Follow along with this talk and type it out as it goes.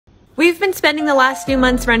We've been spending the last few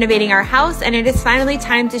months renovating our house, and it is finally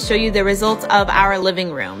time to show you the results of our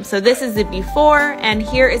living room. So this is the before, and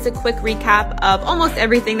here is a quick recap of almost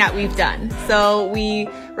everything that we've done. So we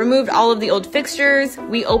removed all of the old fixtures.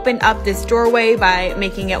 We opened up this doorway by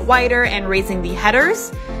making it wider and raising the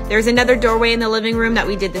headers. There's another doorway in the living room that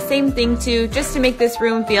we did the same thing to, just to make this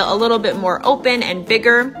room feel a little bit more open and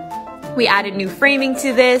bigger. We added new framing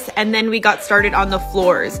to this, and then we got started on the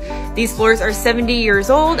floors. These floors are 70 years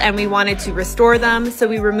old and we wanted to restore them, so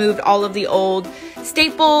we removed all of the old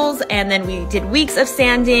staples, and then we did weeks of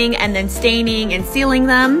sanding and then staining and sealing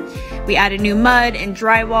them. We added new mud and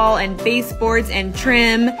drywall and baseboards and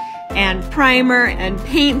trim and primer and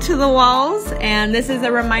paint to the walls, and this is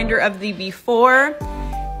a reminder of the before.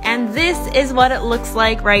 And this is what it looks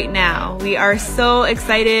like right now. We are so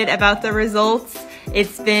excited about the results.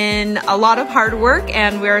 It's been a lot of hard work,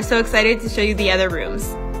 and we are so excited to show you the other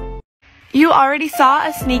rooms. You already saw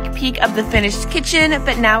a sneak peek of the finished kitchen,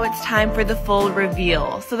 but now it's time for the full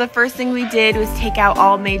reveal. So the first thing we did was take out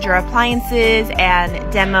all major appliances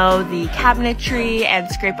and demo the cabinetry and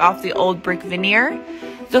scrape off the old brick veneer.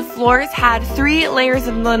 The floors had 3 layers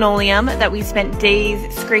of linoleum that we spent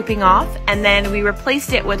days scraping off, and then we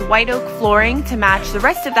replaced it with white oak flooring to match the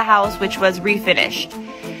rest of the house, which was refinished.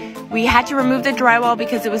 We had to remove the drywall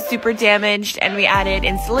because it was super damaged, and we added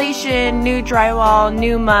insulation, new drywall,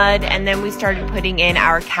 new mud, and then we started putting in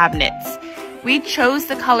our cabinets. We chose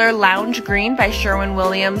the color Lounge Green by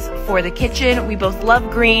Sherwin-Williams for the kitchen. We both love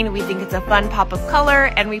green. We think it's a fun pop of color,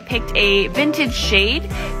 and we picked a vintage shade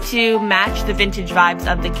to match the vintage vibes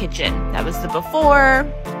of the kitchen. That was the before.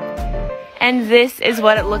 And this is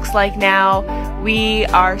what it looks like now. We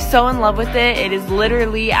are so in love with it. It is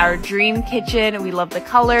literally our dream kitchen. We love the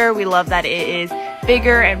color. We love that it is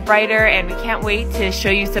bigger and brighter, and we can't wait to show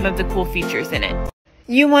you some of the cool features in it.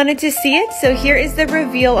 You wanted to see it? So here is the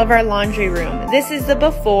reveal of our laundry room. This is the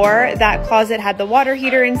before. That closet had the water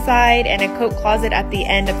heater inside and a coat closet at the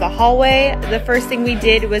end of the hallway. The first thing we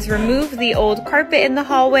did was remove the old carpet in the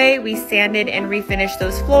hallway. We sanded and refinished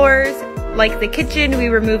those floors. Like the kitchen, we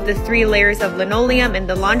removed the 3 layers of linoleum in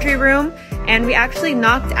the laundry room, and we actually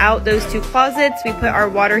knocked out those 2 closets. We put our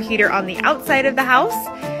water heater on the outside of the house.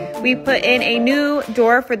 We put in a new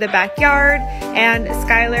door for the backyard, and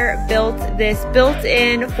Skylar built this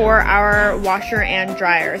built-in for our washer and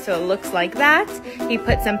dryer. So it looks like that. He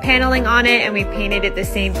put some paneling on it, and we painted it the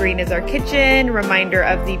same green as our kitchen, reminder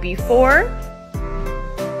of the before.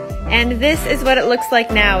 And this is what it looks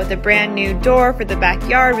like now with a brand new door for the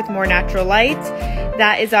backyard with more natural light.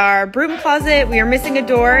 That is our broom closet. We are missing a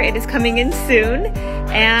door. It is coming in soon.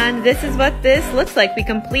 And this is what this looks like. We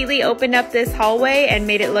completely opened up this hallway and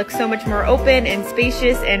made it look so much more open and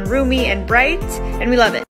spacious and roomy and bright, and we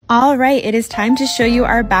love it. All right, it is time to show you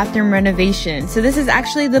our bathroom renovation. So this is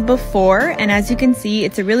actually the before, and as you can see,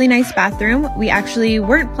 it's a really nice bathroom. We actually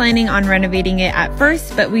weren't planning on renovating it at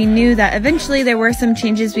first, but we knew that eventually there were some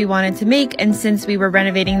changes we wanted to make, and since we were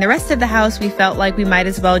renovating the rest of the house, we felt like we might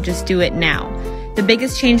as well just do it now. The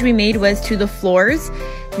biggest change we made was to the floors.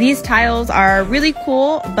 These tiles are really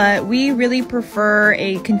cool, but we really prefer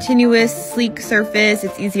a continuous, sleek surface.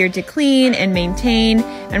 It's easier to clean and maintain,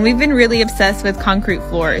 and we've been really obsessed with concrete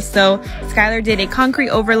floors. So Skylar did a concrete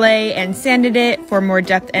overlay and sanded it for more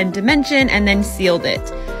depth and dimension, and then sealed it.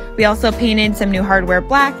 We also painted some new hardware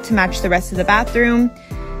black to match the rest of the bathroom.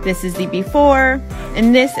 This is the before,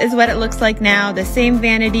 and this is what it looks like now. The same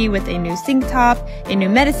vanity with a new sink top, a new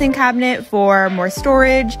medicine cabinet for more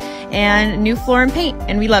storage, and new floor and paint,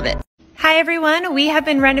 and we love it. Hi everyone, we have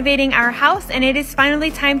been renovating our house, and it is finally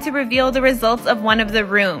time to reveal the results of one of the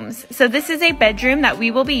rooms. So this is a bedroom that we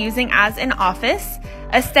will be using as an office.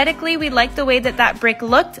 Aesthetically, we liked the way that that brick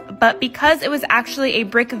looked, but because it was actually a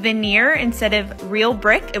brick veneer instead of real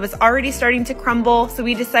brick, it was already starting to crumble, so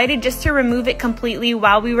we decided just to remove it completely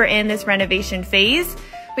while we were in this renovation phase.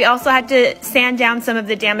 We also had to sand down some of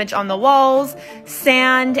the damage on the walls,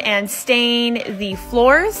 sand and stain the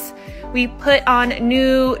floors. We put on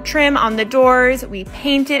new trim on the doors. We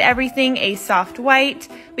painted everything a soft white.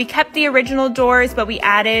 We kept the original doors, but we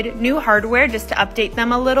added new hardware just to update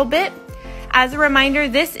them a little bit. As a reminder,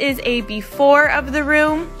 this is a before of the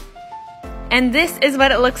room, and this is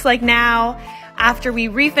what it looks like now. After we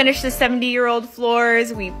refinished the 70-year-old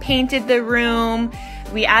floors, we painted the room,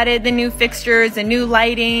 we added the new fixtures and new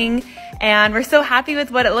lighting, and we're so happy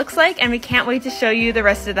with what it looks like, and we can't wait to show you the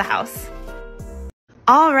rest of the house.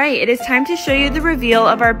 All right, it is time to show you the reveal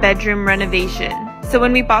of our bedroom renovation. So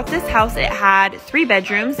when we bought this house, it had 3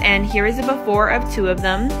 bedrooms, and here is a before of 2 of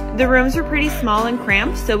them. The rooms were pretty small and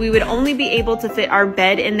cramped, so we would only be able to fit our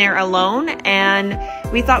bed in there alone, and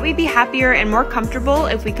We thought we'd be happier and more comfortable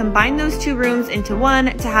if we combined those two rooms into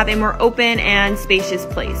one to have a more open and spacious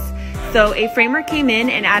place. So a framer came in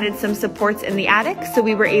and added some supports in the attic, so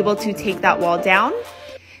we were able to take that wall down.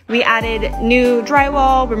 We added new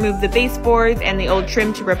drywall, removed the baseboards and the old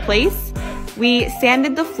trim to replace. We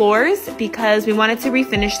sanded the floors because we wanted to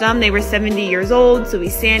refinish them. They were 70 years old, so we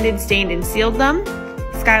sanded, stained, and sealed them.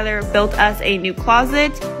 Skylar built us a new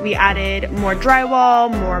closet. We added more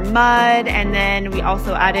drywall, more mud, and then we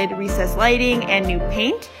also added recessed lighting and new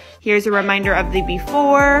paint. Here's a reminder of the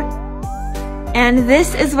before. And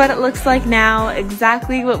this is what it looks like now,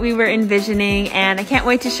 exactly what we were envisioning, and I can't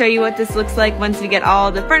wait to show you what this looks like once we get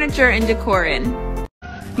all the furniture and decor in.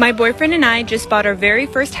 My boyfriend and I just bought our very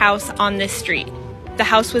first house on this street. The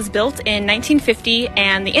house was built in 1950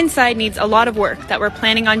 and the inside needs a lot of work that we're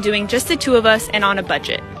planning on doing just the two of us and on a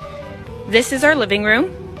budget. This is our living room.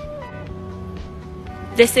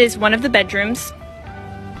 This is one of the bedrooms.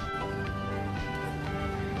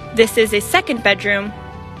 This is a second bedroom.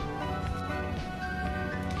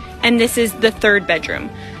 And this is the third bedroom.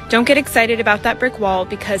 Don't get excited about that brick wall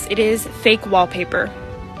because it is fake wallpaper.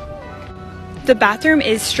 The bathroom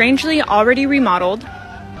is strangely already remodeled.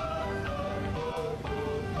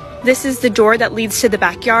 This is the door that leads to the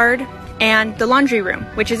backyard and the laundry room,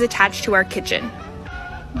 which is attached to our kitchen.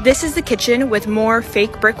 This is the kitchen with more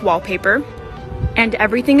fake brick wallpaper, and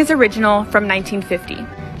everything is original from 1950.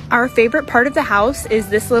 Our favorite part of the house is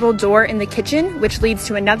this little door in the kitchen, which leads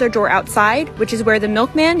to another door outside, which is where the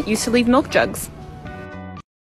milkman used to leave milk jugs.